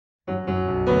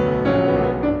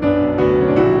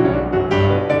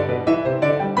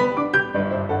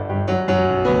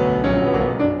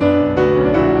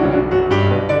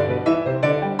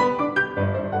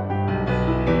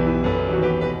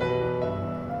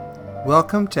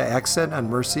Welcome to Accent on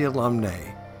Mercy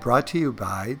Alumni, brought to you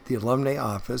by the Alumni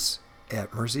Office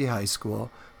at Mercy High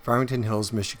School, Farmington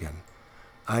Hills, Michigan.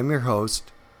 I'm your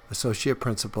host, Associate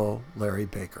Principal Larry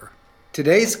Baker.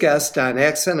 Today's guest on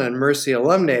Accent on Mercy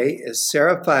Alumni is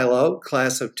Sarah Philo,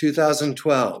 class of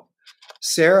 2012.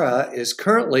 Sarah is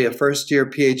currently a first-year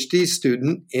PhD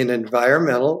student in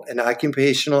environmental and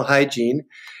occupational hygiene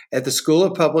at the School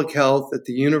of Public Health at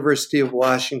the University of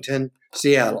Washington,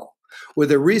 Seattle,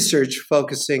 with a research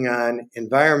focusing on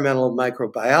environmental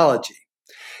microbiology.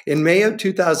 In May of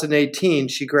 2018,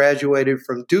 she graduated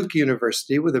from Duke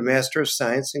University with a Master of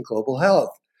Science in Global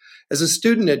Health. As a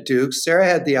student at Duke, Sarah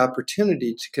had the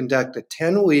opportunity to conduct a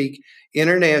 10-week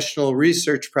international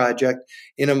research project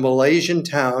in a Malaysian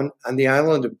town on the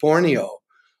island of Borneo,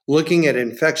 looking at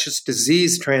infectious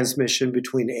disease transmission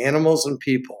between animals and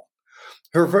people.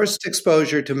 Her first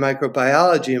exposure to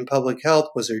microbiology and public health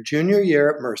was her junior year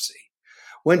at Mercy,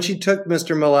 when she took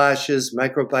Mr. Malash's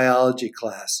microbiology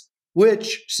class,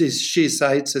 which she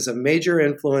cites as a major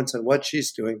influence on what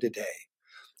she's doing today.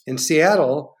 In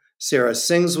Seattle, Sarah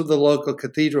sings with the local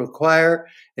cathedral choir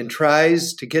and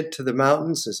tries to get to the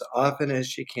mountains as often as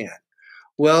she can.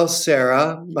 Well,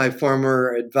 Sarah, my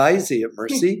former advisee at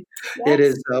Mercy, Yes. It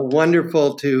is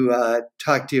wonderful to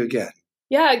talk to you again.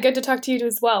 Yeah, good to talk to you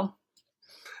as well.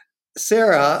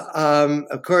 Sarah,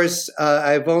 of course,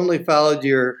 I've only followed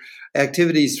your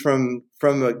activities from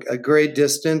a great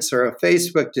distance or a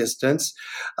Facebook distance.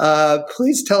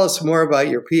 Please tell us more about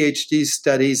your PhD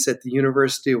studies at the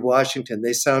University of Washington.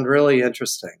 They sound really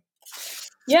interesting.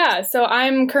 Yeah, so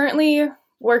I'm currently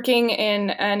working in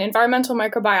an environmental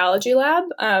microbiology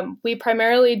lab. We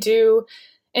primarily do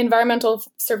environmental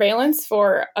surveillance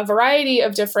for a variety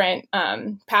of different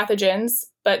pathogens,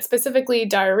 but specifically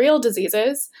diarrheal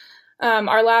diseases.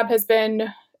 Our lab has been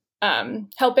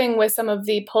helping with some of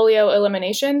the polio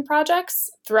elimination projects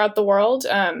throughout the world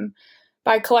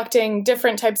by collecting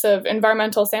different types of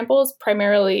environmental samples,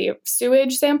 primarily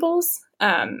sewage samples,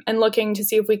 and looking to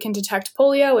see if we can detect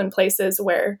polio in places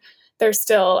where there's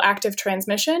still active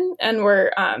transmission. And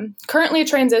we're currently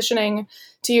transitioning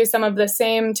to use some of the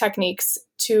same techniques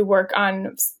to work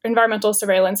on environmental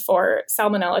surveillance for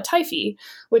Salmonella typhi,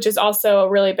 which is also a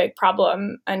really big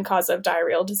problem and cause of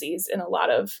diarrheal disease in a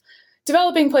lot of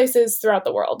developing places throughout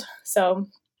the world. So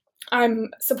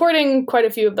I'm supporting quite a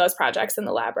few of those projects in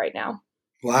the lab right now.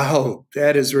 Wow,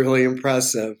 that is really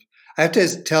impressive. I have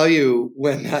to tell you,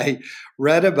 when I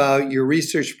read about your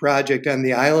research project on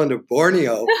the island of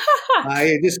Borneo,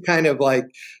 I just kind of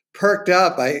perked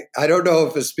up. I don't know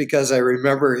if it's because I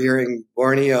remember hearing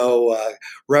Borneo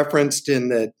referenced in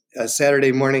the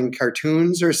Saturday morning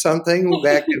cartoons or something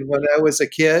back when I was a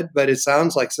kid, but it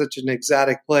sounds like such an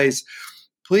exotic place.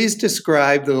 Please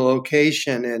describe the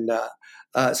location and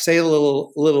say a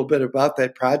little bit about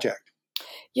that project.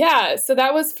 Yeah, so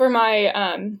that was for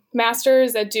my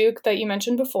master's at Duke that you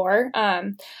mentioned before.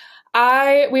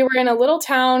 We were in a little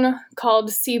town called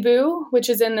Cebu, which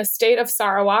is in the state of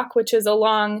Sarawak, which is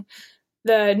along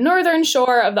the northern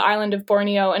shore of the island of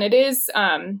Borneo, and it is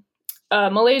a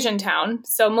Malaysian town.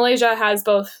 So Malaysia has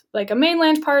both like a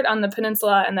mainland part on the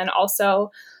peninsula and then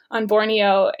also on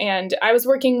Borneo. And I was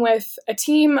working with a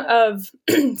team of,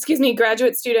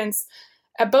 graduate students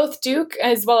at both Duke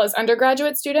as well as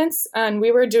undergraduate students, and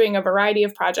we were doing a variety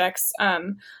of projects.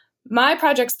 My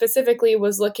project specifically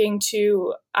was looking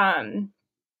to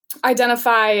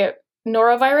identify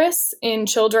norovirus in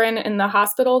children in the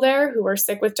hospital there who were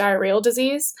sick with diarrheal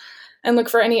disease and look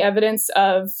for any evidence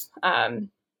of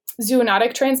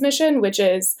zoonotic transmission, which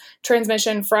is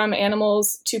transmission from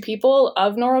animals to people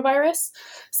of norovirus.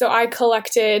 So I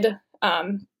collected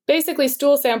basically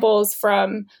stool samples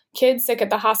from kids sick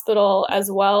at the hospital, as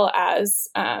well as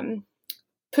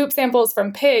poop samples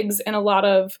from pigs in a lot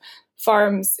of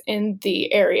farms in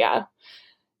the area.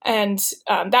 And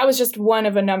that was just one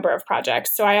of a number of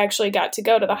projects. So I actually got to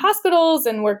go to the hospitals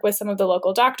and work with some of the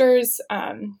local doctors,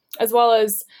 as well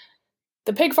as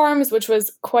the pig farms, which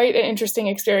was quite an interesting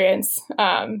experience,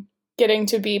 getting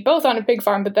to be both on a pig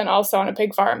farm, but then also on a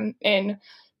pig farm in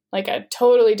like a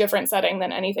totally different setting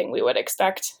than anything we would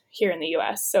expect here in the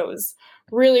US. So it was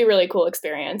really, really cool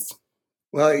experience.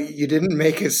 Well, you didn't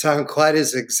make it sound quite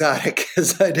as exotic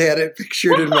as I'd had it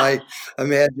pictured in my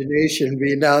imagination,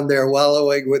 being down there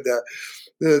wallowing with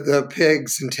the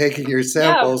pigs and taking your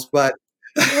samples. Yeah,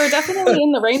 but we were definitely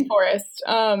in the rainforest.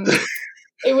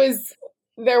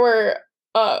 There were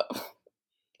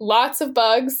lots of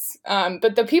bugs,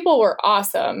 but the people were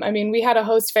awesome. I mean, we had a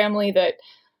host family that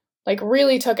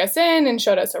really took us in and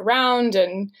showed us around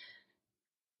and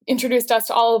introduced us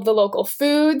to all of the local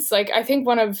foods. I think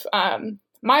one of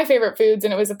my favorite foods,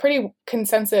 and it was a pretty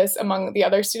consensus among the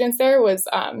other students there, was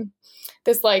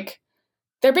this like,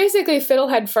 they're basically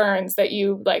fiddlehead ferns that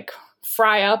you like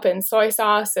fry up in soy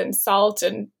sauce and salt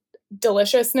and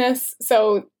deliciousness.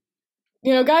 So,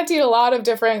 got to eat a lot of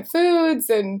different foods,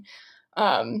 and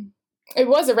it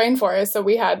was a rainforest. So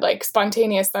we had like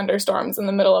spontaneous thunderstorms in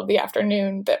the middle of the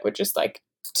afternoon that would just like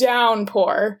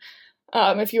downpour.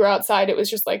 If you were outside, it was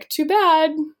just like, too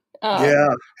bad. Yeah.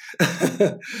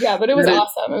 Yeah, but it was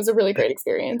awesome. It was a really great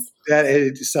experience.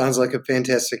 It sounds like a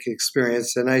fantastic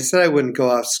experience. And I said I wouldn't go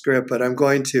off script, but I'm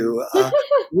going to.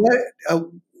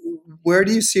 Where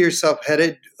do you see yourself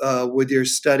headed with your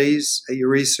studies, your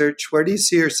research? Where do you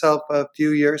see yourself a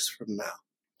few years from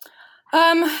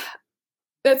now?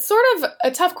 That's sort of a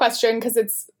tough question because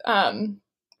it's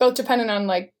both dependent on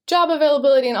like job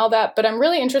availability and all that. But I'm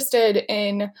really interested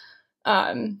in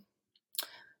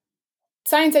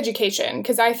science education,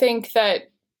 because I think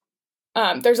that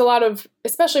there's a lot of,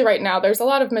 especially right now, there's a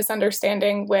lot of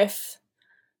misunderstanding with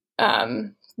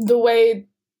the way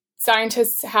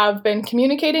scientists have been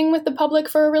communicating with the public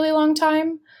for a really long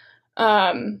time.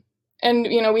 And,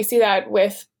 we see that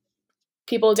with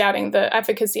people doubting the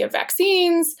efficacy of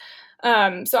vaccines.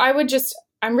 So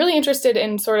I'm really interested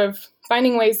in sort of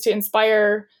finding ways to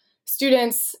inspire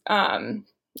students,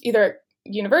 either at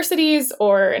universities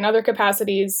or in other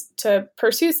capacities, to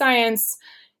pursue science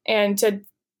and to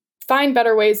find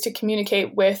better ways to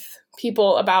communicate with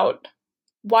people about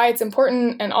why it's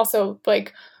important, and also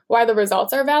like why the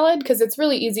results are valid. Because it's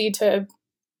really easy to,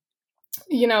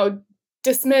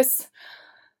 dismiss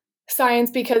science,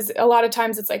 because a lot of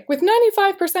times it's like, with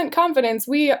 95% confidence,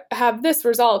 we have this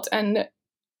result. And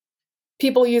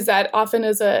people use that often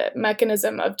as a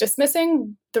mechanism of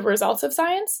dismissing the results of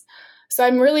science. So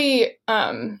I'm really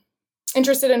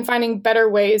interested in finding better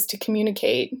ways to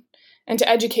communicate and to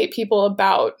educate people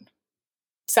about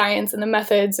science and the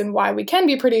methods and why we can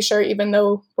be pretty sure, even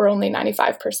though we're only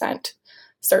 95%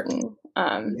 certain.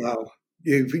 Wow.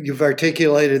 You've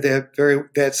articulated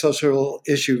that social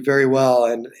issue very well,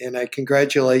 and I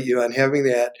congratulate you on having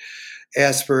that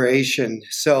aspiration.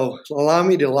 So allow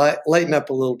me to lighten up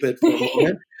a little bit for a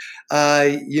moment.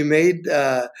 You made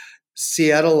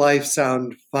Seattle life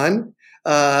sound fun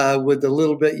with the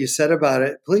little bit you said about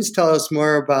it. Please tell us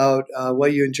more about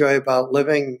what you enjoy about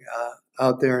living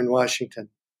out there in Washington.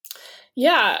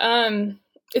 Yeah,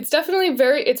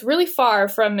 it's really far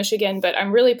from Michigan, but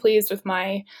I'm really pleased with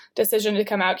my decision to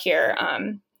come out here.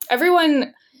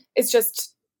 Everyone is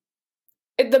just,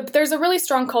 there's a really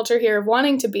strong culture here of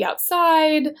wanting to be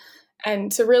outside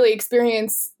and to really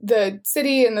experience the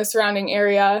city and the surrounding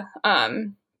area.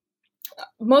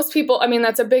 Most people,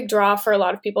 that's a big draw for a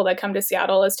lot of people that come to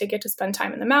Seattle, is to get to spend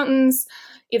time in the mountains,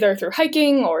 either through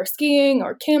hiking or skiing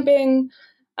or camping.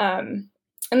 And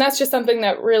that's just something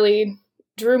that really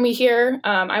drew me here.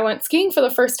 I went skiing for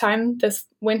the first time this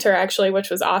winter, actually,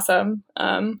 which was awesome.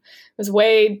 It was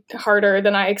way harder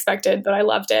than I expected, but I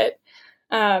loved it.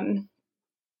 So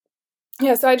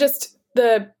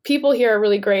the people here are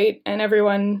really great, and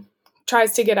everyone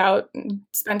tries to get out and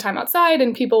spend time outside,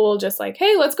 and people will just like,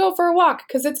 hey, let's go for a walk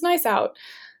because it's nice out.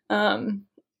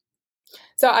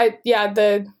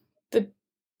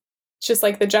 Just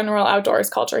like the general outdoors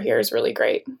culture here is really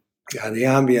great. Yeah, the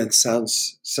ambience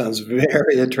sounds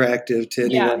very attractive to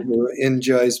anyone who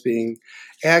enjoys being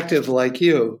active like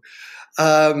you.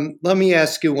 Let me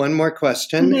ask you one more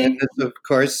question. Mm-hmm. And this, of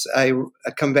course, I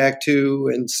come back to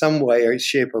in some way or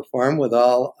shape or form with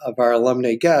all of our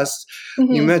alumni guests.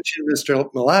 Mm-hmm. You mentioned Mr.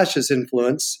 Malash's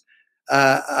influence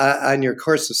on your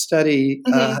course of study.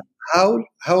 Mm-hmm.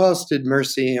 How else did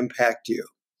Mercy impact you?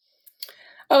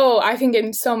 Oh, I think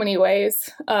in so many ways.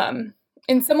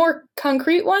 In some more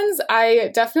concrete ones, I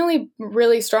definitely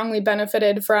really strongly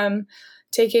benefited from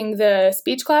taking the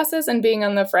speech classes and being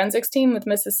on the forensics team with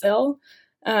Mrs. Hill.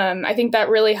 I think that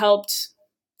really helped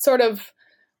sort of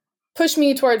push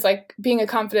me towards like being a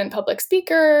confident public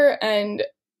speaker and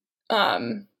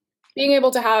being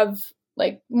able to have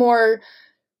like more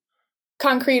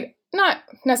concrete, not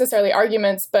necessarily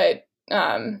arguments, but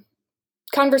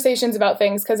conversations about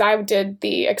things, because I did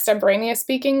the extemporaneous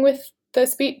speaking with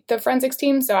the forensics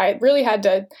team. So I really had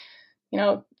to,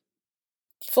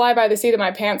 fly by the seat of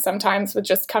my pants sometimes with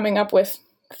just coming up with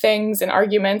things and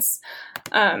arguments.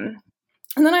 And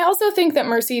then I also think that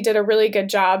Mercy did a really good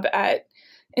job at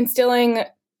instilling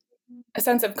a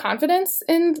sense of confidence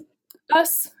in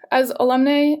us as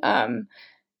alumni. I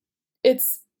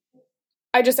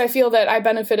feel that I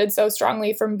benefited so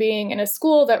strongly from being in a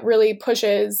school that really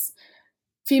pushes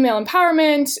female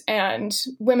empowerment and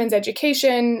women's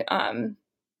education.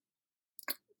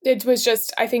 It was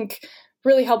just, I think,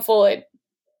 really helpful at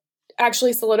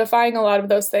actually solidifying a lot of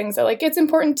those things that like it's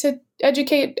important to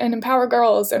educate and empower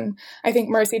girls. And I think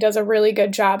Mercy does a really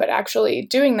good job at actually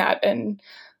doing that and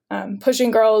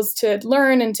pushing girls to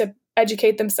learn and to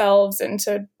educate themselves and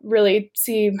to really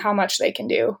see how much they can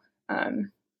do.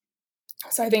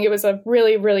 So I think it was a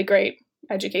really, really great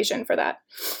education for that.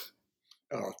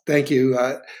 Oh, thank you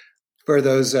for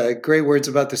those great words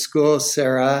about the school,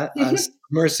 Sarah.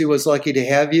 Mercy was lucky to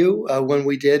have you when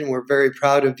we did, and we're very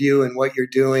proud of you and what you're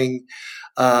doing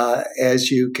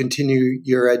as you continue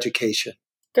your education.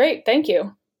 Great, thank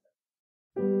you.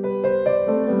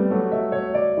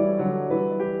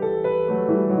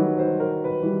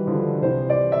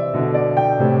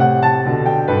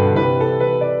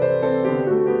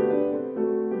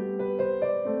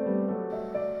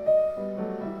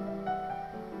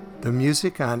 The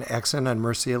music on Accent on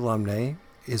Mercy Alumnae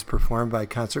is performed by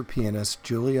concert pianist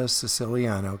Julia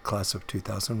Siciliano, class of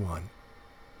 2001.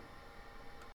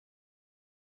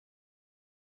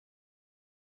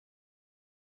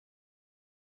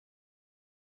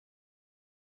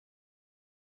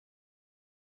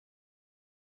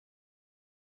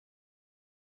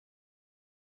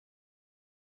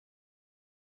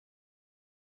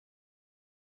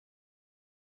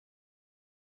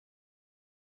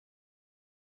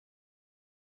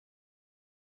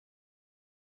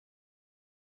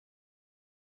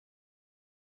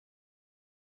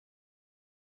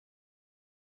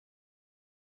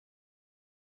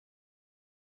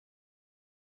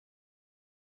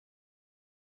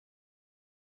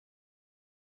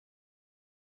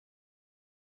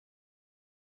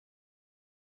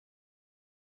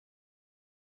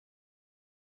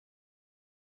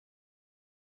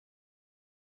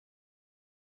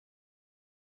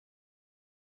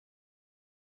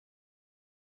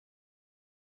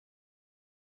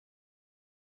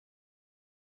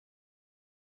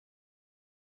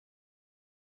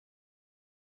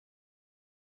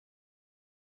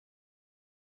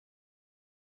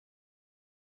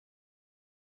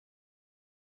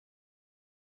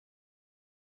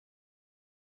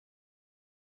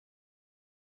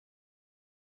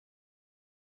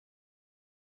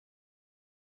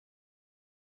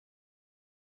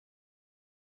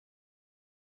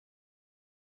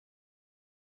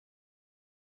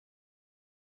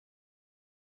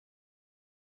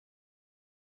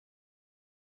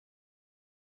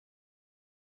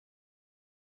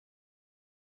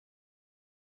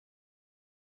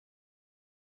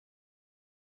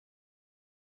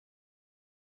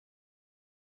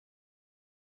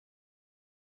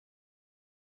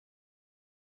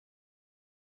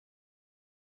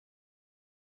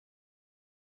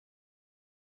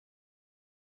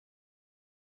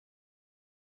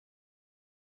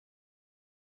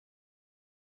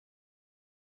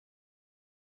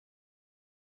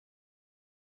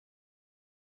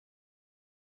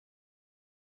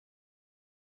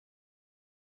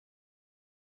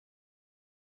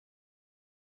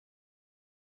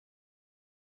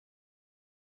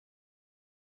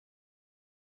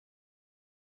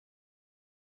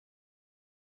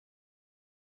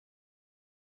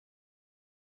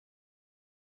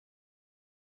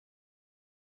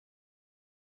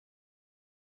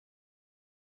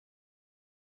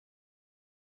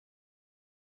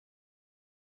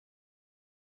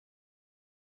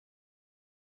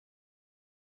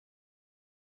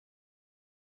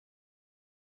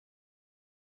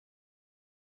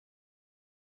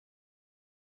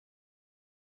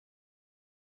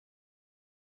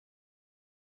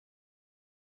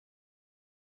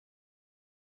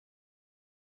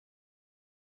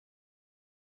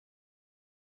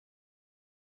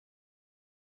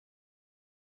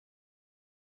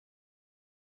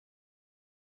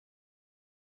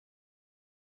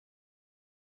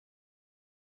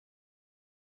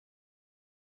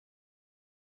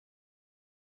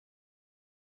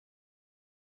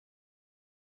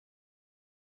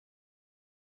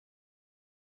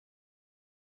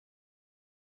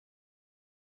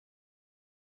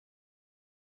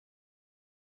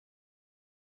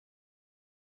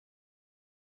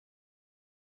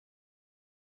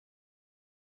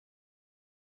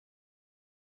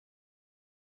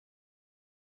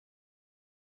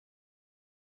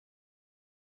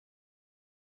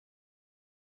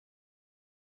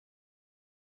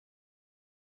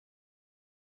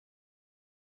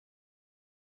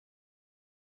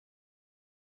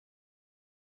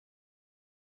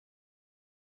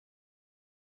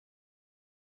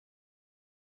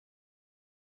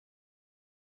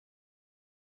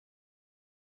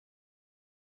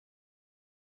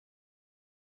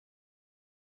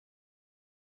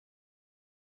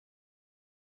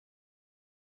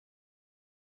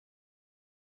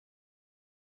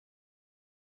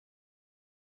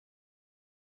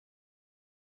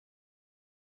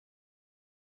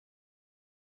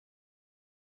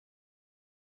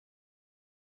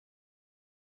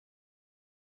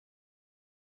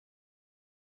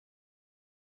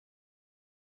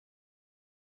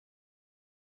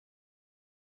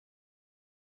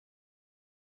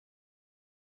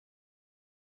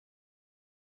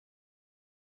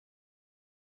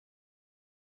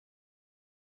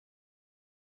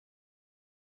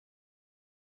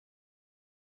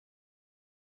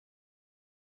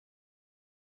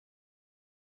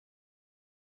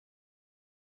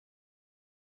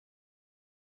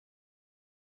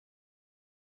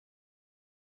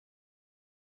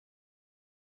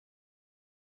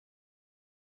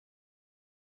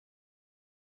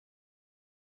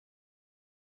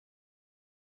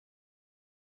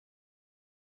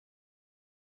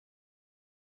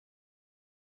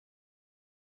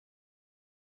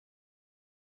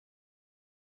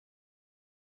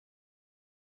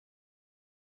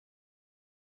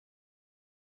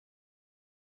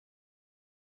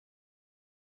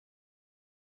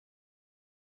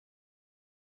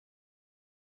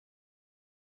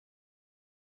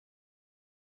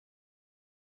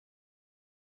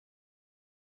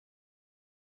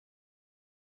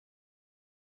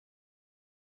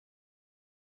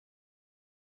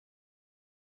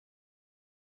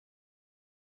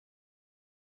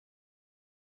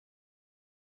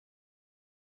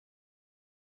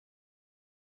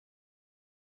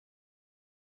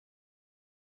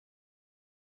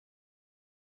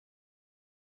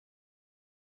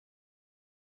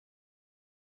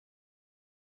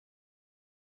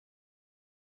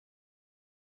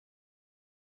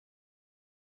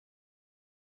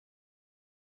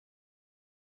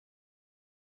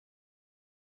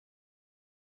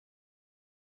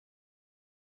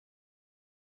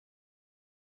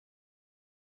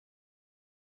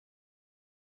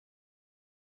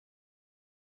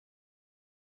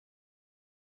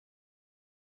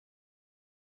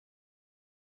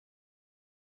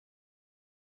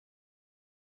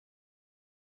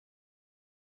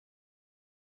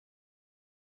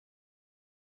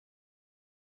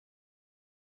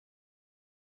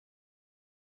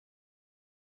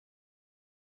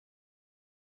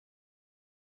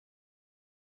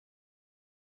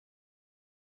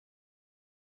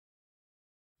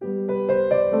 The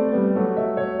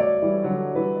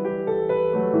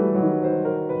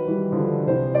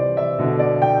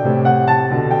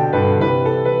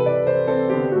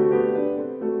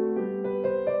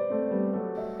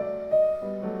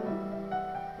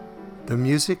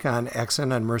music on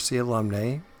Accent on Mercy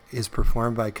Alumnae is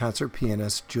performed by concert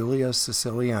pianist Julia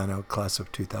Siciliano, class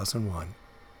of 2001.